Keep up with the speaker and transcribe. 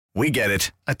We get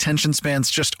it. Attention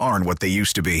spans just aren't what they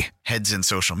used to be. Heads in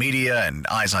social media and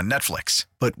eyes on Netflix.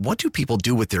 But what do people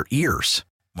do with their ears?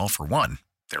 Well, for one,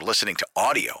 they're listening to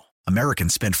audio.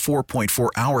 Americans spend 4.4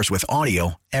 hours with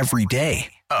audio every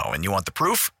day. Oh, and you want the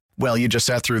proof? Well, you just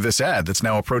sat through this ad that's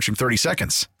now approaching 30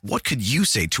 seconds. What could you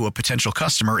say to a potential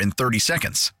customer in 30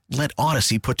 seconds? Let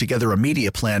Odyssey put together a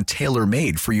media plan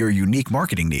tailor-made for your unique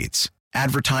marketing needs.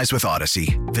 Advertise with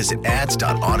Odyssey. Visit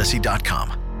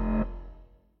ads.odyssey.com.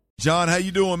 John, how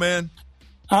you doing, man?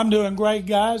 I'm doing great,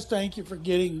 guys. Thank you for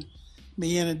getting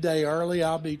me in a day early.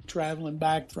 I'll be traveling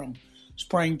back from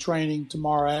spring training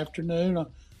tomorrow afternoon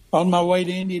on my way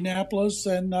to Indianapolis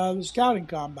and the scouting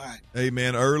combine. Hey,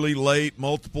 man, early, late,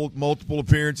 multiple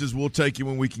appearances. We'll take you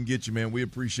when we can get you, man. We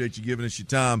appreciate you giving us your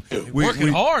time. Working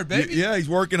hard, baby. Yeah, he's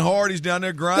working hard. He's down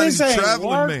there grinding. He's a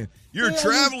traveling man. You're a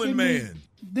traveling man.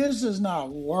 This is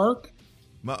not work.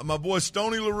 My boy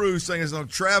Stoney LaRue saying it's a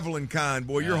traveling kind.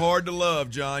 Boy, you're hard to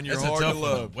love, John. You're hard to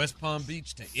love. West Palm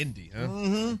Beach to Indy, huh?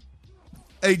 Mm-hmm.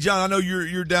 Hey, John, I know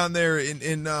you're down there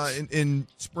in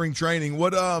spring training.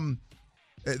 What the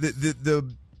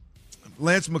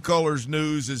Lance McCullers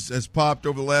news has popped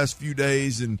over the last few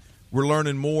days, and we're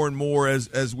learning more and more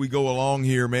as we go along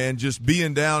here, man. Just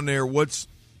being down there, what's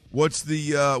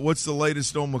the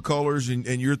latest on McCullers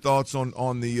and your thoughts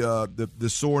on the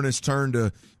soreness turn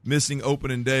to missing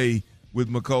opening day with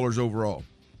McCullers overall?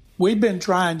 We've been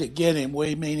trying to get him,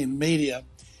 we meaning media,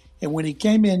 and when he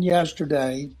came in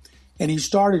yesterday and he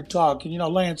started talking,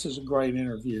 Lance is a great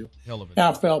interview. Hell of it.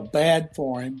 I felt bad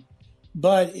for him,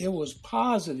 but it was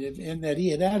positive in that he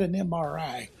had an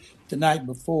MRI the night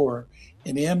before,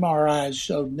 and the MRI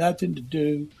showed nothing had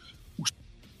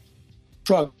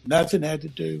to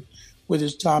do with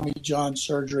his Tommy John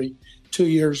surgery 2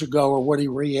 years ago or what he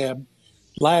rehabbed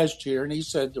last year. And he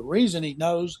said the reason he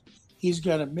knows he's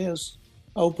going to miss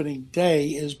opening day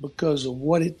is because of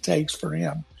what it takes for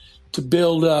him to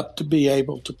build up to be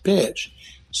able to pitch.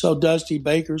 So Dusty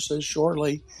Baker says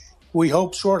we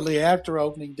hope shortly after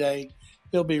opening day,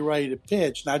 he'll be ready to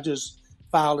pitch. And I just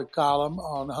filed a column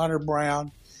on Hunter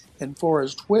Brown and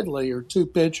Forrest Whitley, are two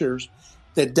pitchers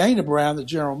that Dana Brown, the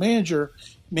general manager,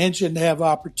 mentioned have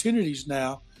opportunities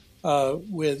now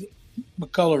with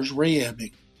McCullers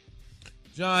rehabbing.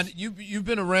 John, you've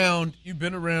been around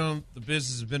the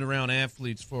business, been around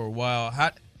athletes for a while.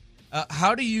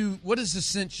 What is the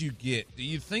sense you get? Do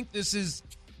you think this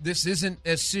isn't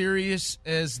as serious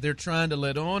as they're trying to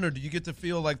let on, or do you get the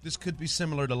feel like this could be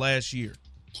similar to last year?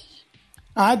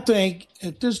 I think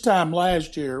at this time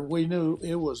last year, we knew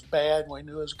it was bad. We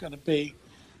knew it was going to be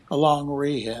a long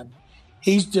rehab.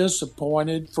 He's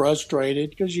disappointed,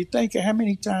 frustrated, because you think of how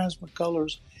many times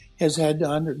McCullers has had to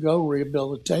undergo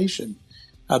rehabilitation.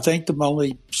 I think the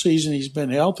only season he's been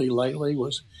healthy lately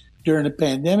was during the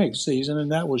pandemic season,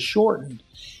 and that was shortened.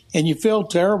 And you feel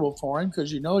terrible for him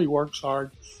because he works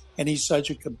hard and he's such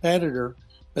a competitor.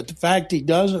 But the fact he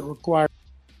doesn't require,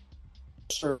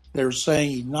 they're saying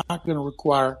he's not going to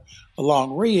require a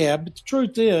long rehab. But the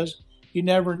truth is, you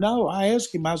never know. I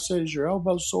asked him, I said, is your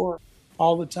elbow sore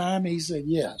all the time? He said,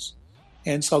 yes.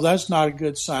 And so that's not a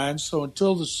good sign. So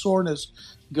until the soreness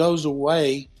goes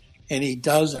away and he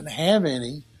doesn't have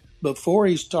any before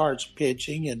he starts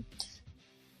pitching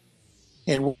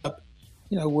and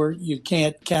where you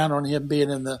can't count on him being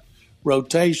in the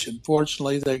rotation.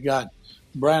 Fortunately, they got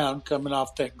Brown coming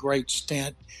off that great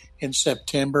stint in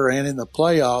September and in the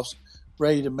playoffs,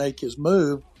 ready to make his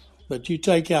move. But you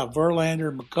take out Verlander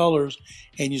and McCullers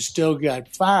and you still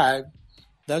got 5.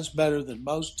 That's better than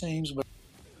most teams. But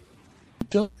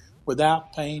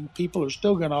without pain, people are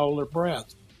still going to hold their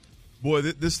breath. Boy,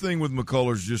 this thing with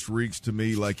McCullers just reeks to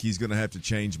me like he's going to have to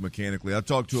change mechanically. I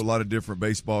talked to a lot of different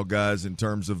baseball guys in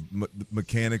terms of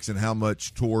mechanics and how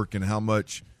much torque and how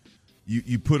much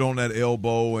you put on that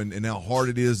elbow and how hard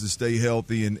it is to stay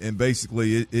healthy. And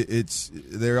basically, it's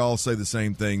they all say the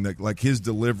same thing, like his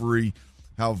delivery,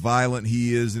 how violent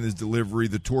he is in his delivery,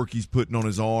 the torque he's putting on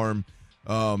his arm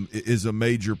is a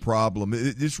major problem.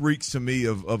 This reeks to me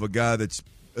of a guy that's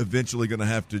eventually going to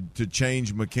have to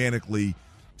change mechanically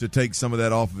to take some of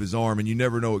that off of his arm, and you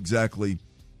never know exactly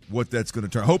what that's going to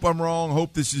turn. Hope I'm wrong.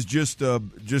 Hope this is just a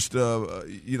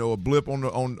blip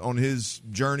on his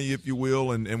journey, if you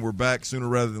will, and we're back sooner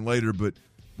rather than later. But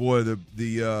boy,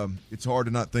 the it's hard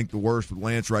to not think the worst with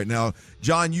Lance right now.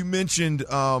 John, you mentioned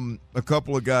a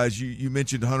couple of guys. You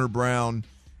mentioned Hunter Brown,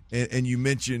 and you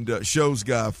mentioned Show's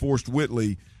guy, Forrest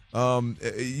Whitley.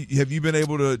 Have you been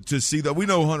able to see that? We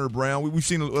know Hunter Brown. We've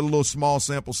seen a little small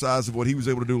sample size of what he was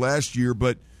able to do last year,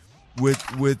 but with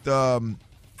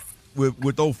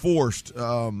old Forrest,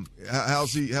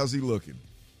 how's he looking?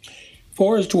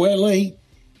 Forrest Whitley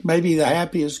maybe the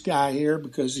happiest guy here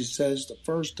because he says the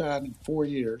first time in 4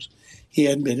 years he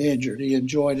hadn't been injured. He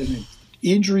enjoyed an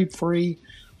injury-free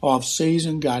off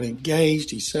season, got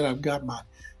engaged. He said, I've got my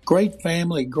great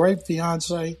family, great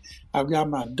fiance. I've got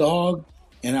my dog,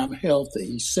 and I'm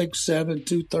healthy. He's 6'7",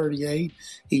 238.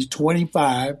 He's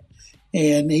 25,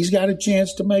 and he's got a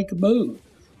chance to make a move.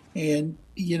 And,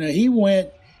 he went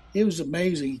 – it was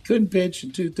amazing. He couldn't pitch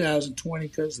in 2020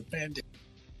 because of the pandemic.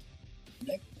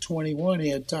 21, he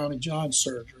had Tommy John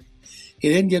surgery. He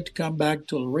didn't get to come back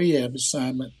to a rehab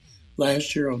assignment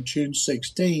last year on June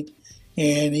 16th,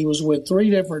 and he was with 3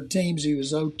 different teams. He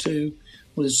was 0-2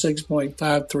 with a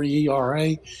 6.53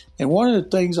 ERA. And one of the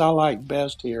things I like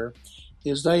best here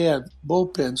is they have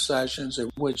bullpen sessions in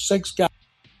which 6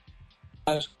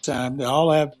 guys time. They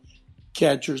all have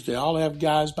catchers. They all have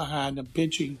guys behind them,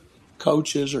 pitching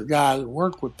coaches or guys that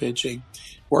work with pitching,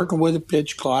 working with a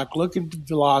pitch clock, looking at the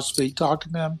velocity,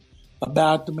 talking to them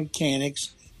about the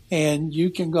mechanics. And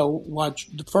you can go watch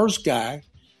the first guy.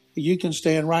 You can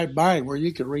stand right by him where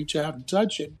you can reach out and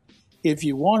touch him if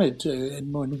you wanted to.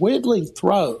 And when Whitley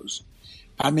throws,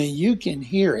 you can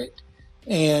hear it.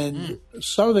 And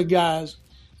some of the guys,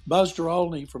 Buster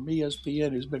Olney from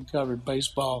ESPN, who's been covering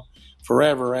baseball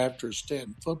forever after his stint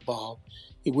in football,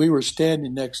 we were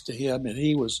standing next to him, and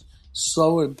he was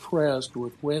so impressed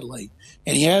with Whitley.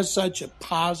 And he has such a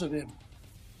positive,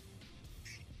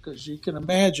 because you can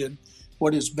imagine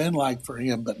what it's been like for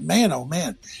him. But man, oh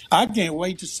man, I can't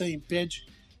wait to see him pitch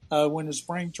when the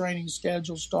spring training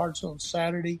schedule starts on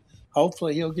Saturday.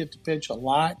 Hopefully he'll get to pitch a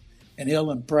lot and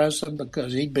he'll impress him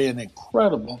because he'd be an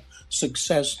incredible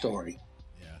success story.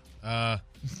 Yeah.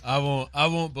 I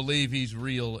won't believe he's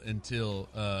real until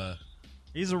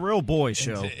he's a real boy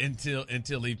show.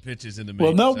 Until he pitches in the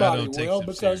majors. Well, nobody will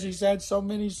because he's had so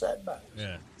many setbacks.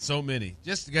 Yeah, so many.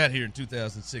 Just got here in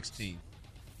 2016.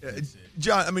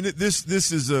 John, this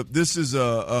is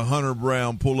a Hunter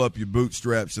Brown pull up your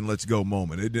bootstraps and let's go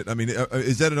moment.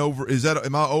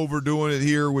 Am I overdoing it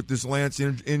here with this Lance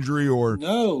injury or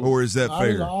no? Or is that not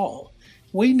fair? At all.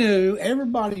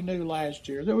 Everybody knew last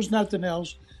year there was nothing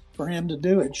else for him to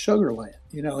do at Sugarland.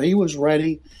 He was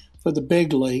ready for the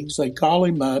big leagues. They call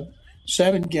him up,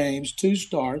 7 games, 2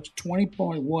 starts,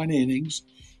 20.1 innings.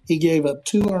 He gave up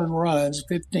 2 earned runs,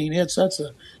 15 hits. That's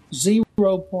a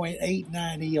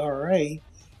 0.89 ERA.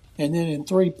 And then in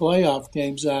 3 playoff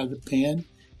games out of the pen,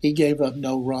 he gave up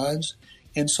no runs.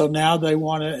 And so now they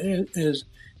want to, as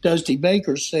Dusty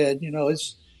Baker said,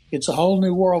 it's a whole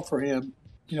new world for him.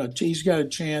 He's got a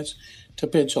chance to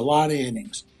pitch a lot of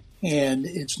innings. And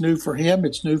it's new for him.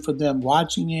 It's new for them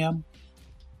watching him.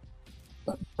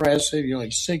 Impressive.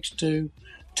 He's 6'2",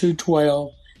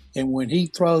 212. And when he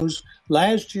throws,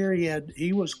 last year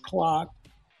he was clocked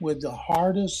with the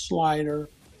hardest slider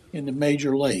in the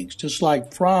major leagues. Just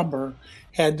like Fromber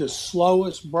had the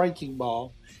slowest breaking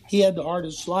ball, he had the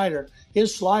hardest slider.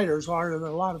 His slider's harder than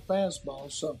a lot of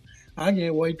fastballs. So I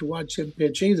can't wait to watch him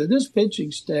pitch either. This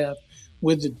pitching staff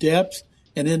with the depth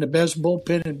and then the best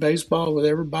bullpen in baseball with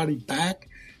everybody back,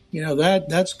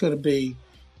 that's going to be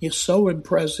so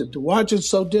impressive to watch. It's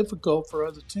so difficult for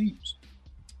other teams.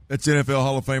 That's NFL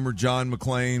Hall of Famer John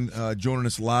McClain joining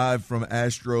us live from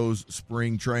Astros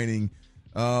spring training.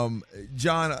 John,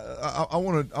 I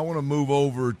want to move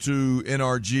over to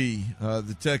NRG,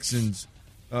 the Texans,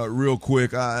 real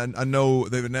quick. I know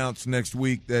they've announced next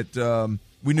week that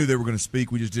we knew they were going to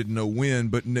speak. We just didn't know when.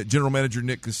 But General Manager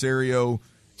Nick Caserio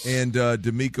and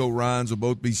D'Amico Ryans will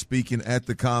both be speaking at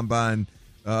the Combine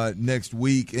next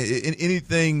week.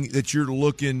 Anything that you're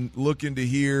looking to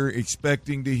hear,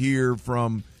 expecting to hear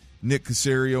from Nick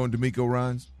Caserio and D'Amico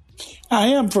Ryans? I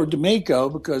am for D'Amico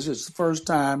because it's the first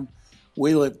time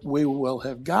we will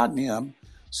have gotten him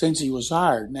since he was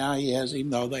hired. Now he has,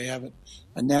 even though they haven't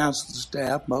announced the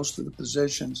staff, most of the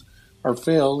positions are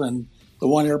filled, and the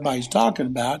one everybody's talking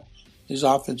about is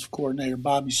offensive coordinator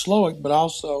Bobby Slowick, but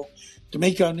also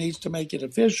D'Amico needs to make it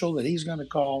official that he's going to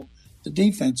call the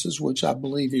defenses, which I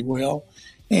believe he will.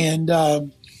 And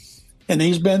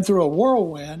he's been through a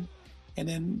whirlwind. And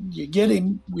then you get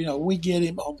him, we get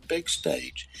him on the big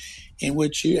stage in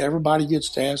which everybody gets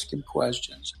to ask him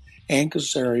questions, and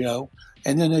Caserio,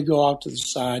 and then they go off to the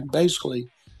side and basically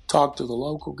talk to the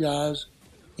local guys.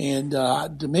 And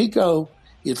D'Amico,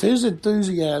 if his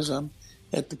enthusiasm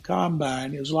at the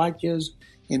Combine is like his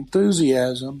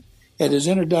enthusiasm at his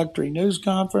introductory news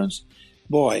conference,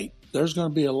 boy, there's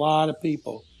going to be a lot of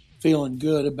people feeling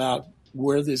good about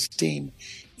where this team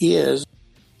is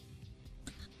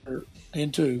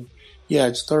into,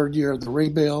 its 3rd year of the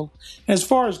rebuild. And as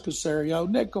far as Caserio,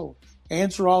 Nick will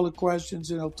answer all the questions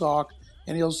and he'll talk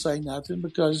and he'll say nothing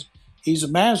because he's a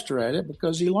master at it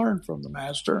because he learned from the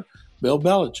master, Bill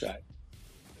Belichick.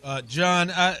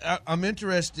 John, I'm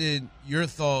interested in your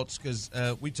thoughts because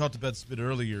we talked about this a bit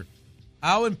earlier.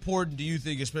 How important do you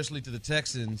think, especially to the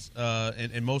Texans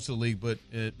and most of the league, but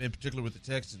in particular with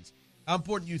the Texans, how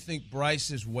important do you think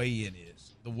Bryce's weigh-in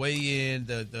is? The weigh-in,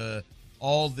 the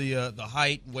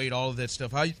height, weight, all of that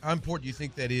stuff. How important do you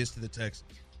think that is to the Texans?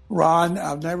 Ron,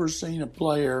 I've never seen a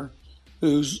player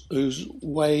whose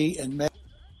weight and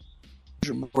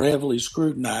measurement were heavily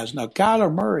scrutinized. Now,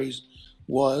 Kyler Murray's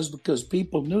was because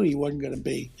people knew he wasn't going to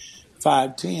be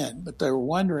 5'10", but they were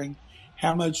wondering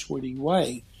how much would he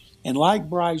weigh. And like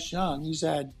Bryce Young, he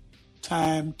had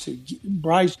time to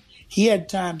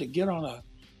get on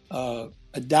a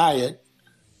diet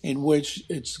in which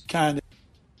it's kind of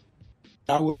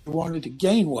I wanted to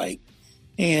gain weight,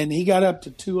 and he got up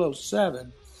to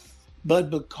 207.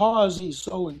 But because he's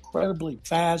so incredibly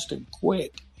fast and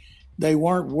quick, they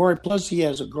weren't worried. Plus, he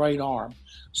has a great arm.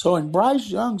 So in Bryce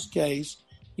Young's case,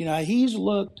 he's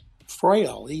looked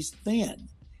frail. He's thin.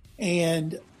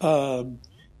 And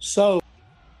so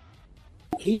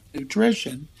he's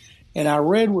nutrition. And I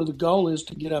read where the goal is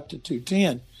to get up to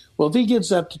 210. Well, if he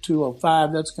gets up to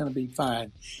 205, that's going to be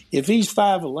fine. If he's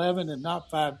 5'11 and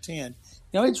not 5'10,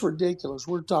 it's ridiculous.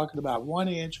 We're talking about 1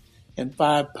 inch and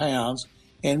 5 pounds.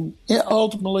 And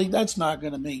ultimately, that's not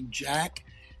going to mean jack.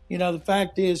 The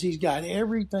fact is he's got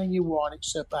everything you want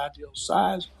except ideal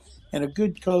size, and a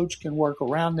good coach can work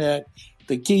around that.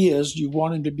 The key is you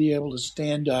want him to be able to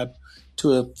stand up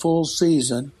to a full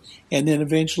season and then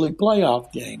eventually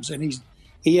playoff games. And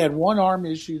he had one arm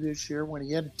issue this year when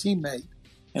he had a teammate,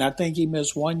 and I think he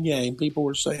missed one game. People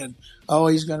were saying, oh,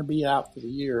 he's going to be out for the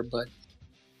year. But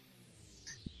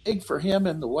big for him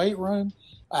in the weight room,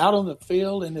 out on the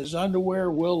field in his underwear,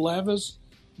 Will Levis,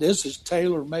 this is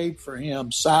tailor-made for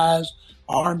him. Size,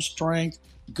 arm strength,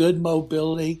 good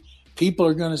mobility. People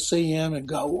are going to see him and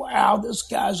go, wow, this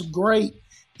guy's great,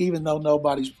 even though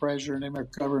nobody's pressuring him or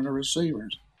covering the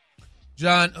receivers.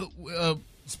 John,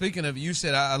 speaking of, you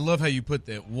said, I love how you put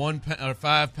that,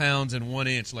 5 pounds and 1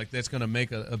 inch, like that's going to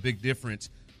make a big difference.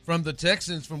 From the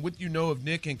Texans, from what you know of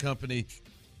Nick and company,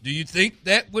 do you think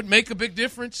that would make a big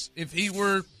difference if he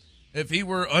were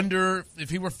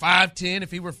 5'10",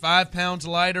 if he were 5 pounds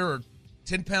lighter or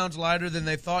 10 pounds lighter than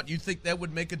they thought? You think that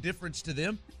would make a difference to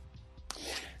them?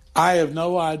 I have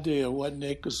no idea what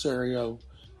Nick Caserio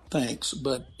thinks,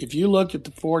 but if you look at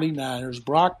the 49ers,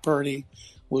 Brock Purdy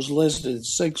was listed at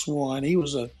 6'1". He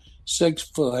was a 6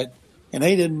 foot, and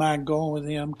they didn't mind going with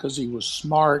him because he was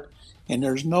smart, and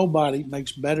there's nobody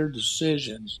makes better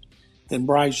decisions than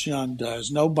Bryce Young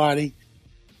does. Nobody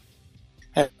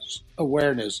has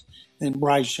awareness than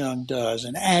Bryce Young does,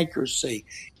 and accuracy,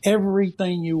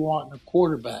 everything you want in a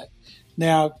quarterback.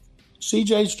 Now,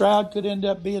 C.J. Stroud could end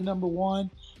up being number one.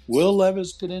 Will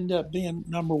Levis could end up being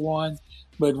number one.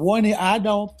 But I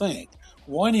don't think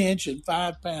 1 inch and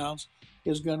 5 pounds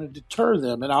is going to deter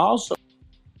them. And I also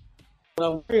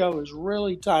know Rio is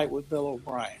really tight with Bill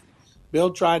O'Brien.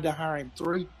 Bill tried to hire him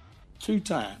two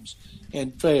times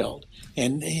and failed.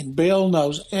 And Bill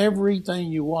knows everything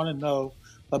you want to know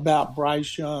about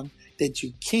Bryce Young that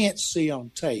you can't see on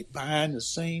tape, behind the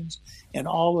scenes, and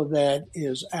all of that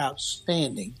is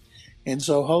outstanding. And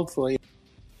so hopefully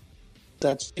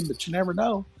that's – but you never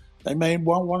know. They may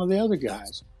want one of the other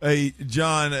guys. Hey,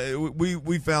 John,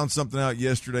 we found something out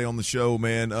yesterday on the show,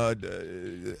 man.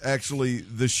 Actually,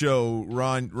 the show,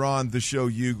 Ron the show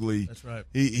Hughley. That's right.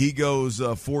 He goes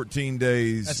 14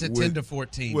 days. I said 10 to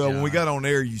 14, Well, John. when we got on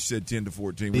air, you said 10 to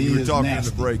 14. When you were talking in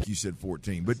the break, you said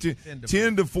 14. But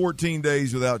 10 to 14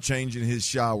 days without changing his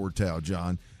shower towel,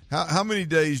 John. How many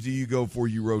days do you go before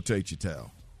you rotate your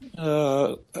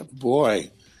towel? Boy,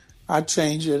 I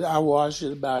change it. I wash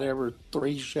it about every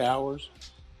 3 showers.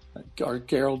 Or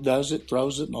Carol does it,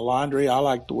 throws it in the laundry. I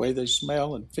like the way they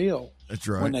smell and feel. That's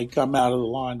right. When they come out of the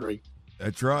laundry.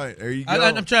 That's right. There you go.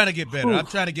 I'm trying to get better. I'm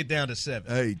trying to get down to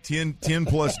 7. Hey, 10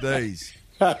 plus days.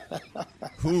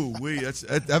 Ooh-wee.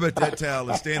 I bet that towel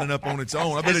is standing up on its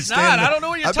own. I bet it's not. standing. I don't know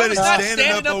what you're talking about. It's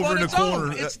standing up over in the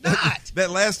corner. It's not.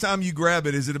 That last time you grab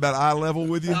it, is it about eye level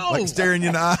with you? No. Like staring you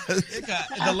in the eyes?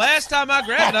 The last time I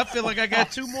grabbed it, I feel like I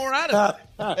got 2 more out of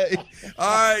it. Hey,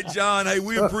 all right, John. Hey,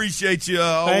 we appreciate you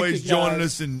always joining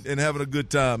us and having a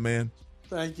good time, man.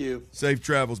 Thank you. Safe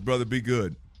travels, brother. Be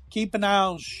good. Keep an eye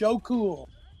on Show Cool.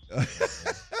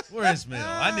 Where is Mel?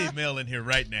 I need Mel in here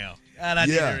right now. God, I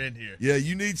need her in here. Yeah,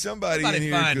 you need somebody in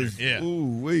here. Find her. Yeah.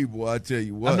 Ooh-wee, boy, I tell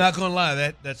you what. I'm not going to lie.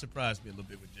 That surprised me a little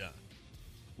bit with John.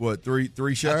 What, three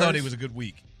showers? I thought he was a good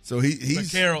week. So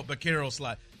he's But Carol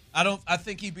slide. I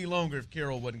think he'd be longer if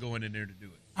Carol wasn't going in there to do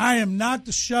it. I am not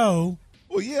the show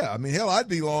Well, yeah. I mean, hell, I'd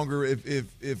be longer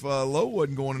if Lowe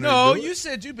wasn't going in there. No, to do it. you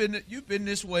said you've been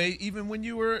this way even when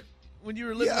you were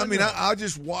living. Yeah, I mean, I'll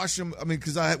just wash them. I mean,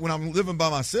 because when I'm living by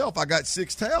myself, I got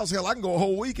 6 towels. Hell, I can go a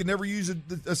whole week and never use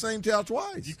the same towel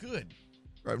twice. You could.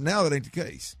 Right now, that ain't the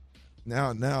case.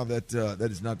 Now that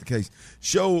is not the case.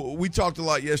 We talked a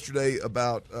lot yesterday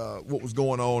about what was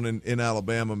going on in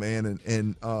Alabama, man,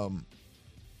 and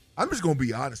I'm just going to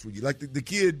be honest with you. Like the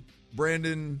kid,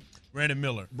 Brandon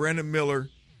Miller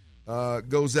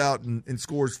goes out and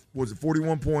scores, was it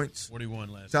 41 points? 41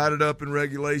 last Tied time. it up in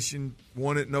regulation,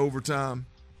 won it in overtime.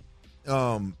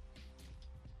 I'm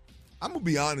going to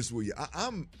be honest with you.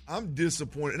 I'm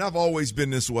disappointed, and I've always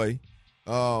been this way.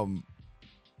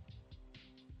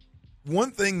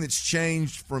 One thing that's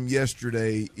changed from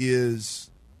yesterday is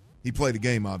he played a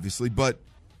game, obviously, but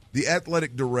the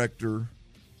athletic director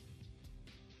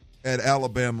at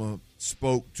Alabama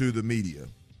spoke to the media,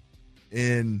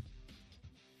 and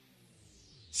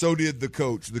so did the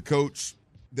coach. The coach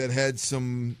that had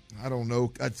some, I don't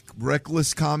know,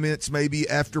 reckless comments maybe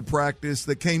after practice.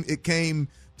 It came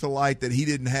to light that he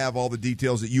didn't have all the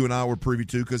details that you and I were privy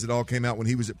to because it all came out when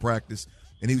he was at practice.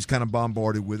 And he was kind of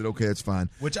bombarded with it. Okay, that's fine.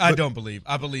 I don't believe.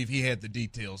 I believe he had the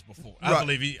details before. Right.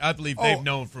 I believe they've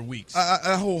known for weeks.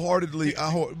 I wholeheartedly.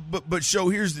 But Show,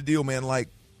 here's the deal, man. Like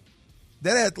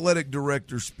that athletic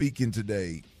director speaking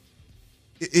today,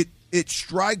 it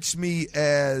strikes me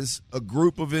as a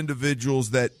group of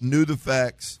individuals that knew the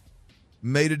facts,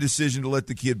 made a decision to let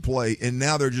the kid play, and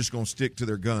now they're just going to stick to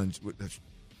their guns. That's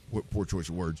what poor choice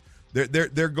of words.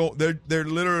 They're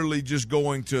literally just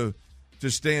going to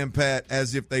stand pat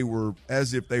as if they were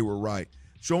right.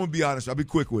 So I'm gonna be honest. I'll be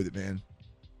quick with it, man.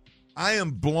 I am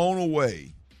blown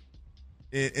away,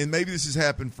 and maybe this has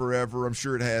happened forever. I'm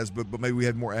sure it has, but maybe we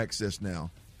have more access now.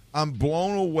 I'm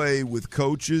blown away with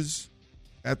coaches,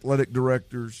 athletic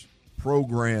directors,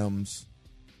 programs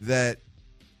that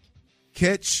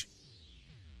catch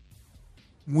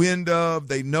wind of,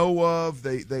 they know of,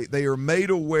 they are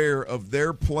made aware of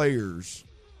their players.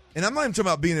 And I'm not even talking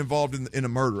about being involved in a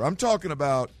murder. I'm talking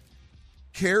about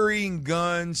carrying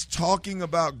guns, talking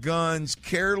about guns,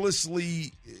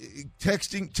 carelessly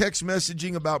text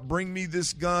messaging about bring me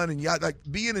this gun, and like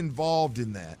being involved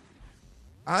in that.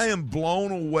 I am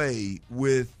blown away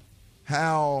with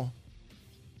how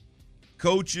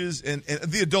coaches and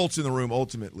the adults in the room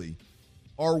ultimately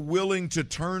are willing to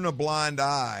turn a blind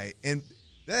eye. And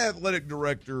that athletic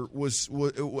director I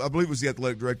believe it was the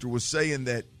athletic director, was saying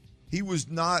that he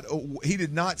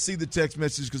did not see the text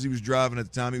message because he was driving at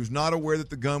the time. He was not aware that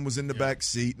the gun was in the back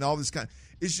seat and all this kind.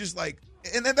 It's just like,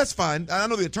 and that's fine. I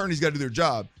know the attorney's got to do their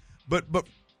job, but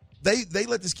they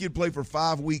let this kid play for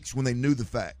 5 weeks when they knew the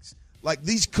facts. Like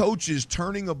these coaches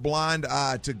turning a blind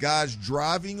eye to guys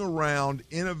driving around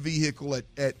in a vehicle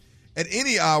at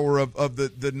any hour of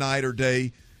the night or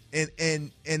day, and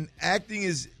acting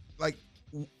as like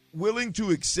willing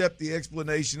to accept the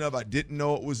explanation of I didn't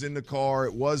know it was in the car,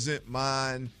 it wasn't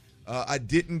mine, I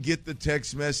didn't get the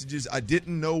text messages, I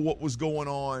didn't know what was going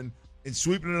on, and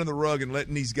sweeping it under the rug and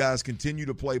letting these guys continue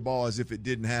to play ball as if it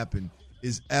didn't happen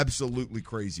is absolutely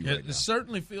crazy right now. It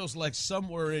certainly feels like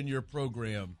somewhere in your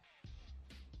program,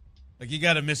 like you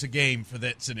got to miss a game for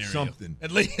that scenario. Something.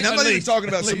 At least. And I'm not even talking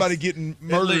about somebody getting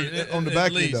murdered on the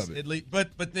back end of it. At least.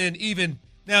 But then even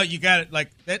now you got it like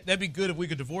that. That'd be good if we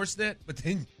could divorce that.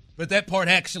 But that part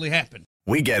actually happened.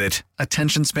 We get it.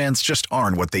 Attention spans just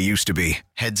aren't what they used to be.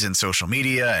 Heads in social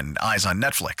media and eyes on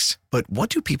Netflix. But what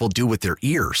do people do with their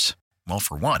ears? Well,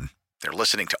 for one, they're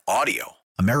listening to audio.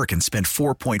 Americans spend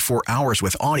 4.4 hours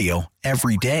with audio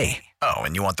every day. Oh,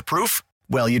 and you want the proof?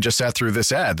 Well, you just sat through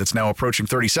this ad that's now approaching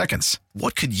 30 seconds.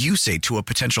 What could you say to a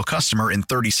potential customer in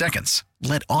 30 seconds?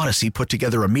 Let Odyssey put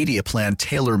together a media plan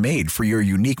tailor-made for your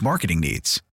unique marketing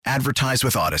needs. Advertise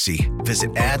with Odyssey.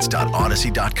 Visit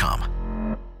ads.odyssey.com.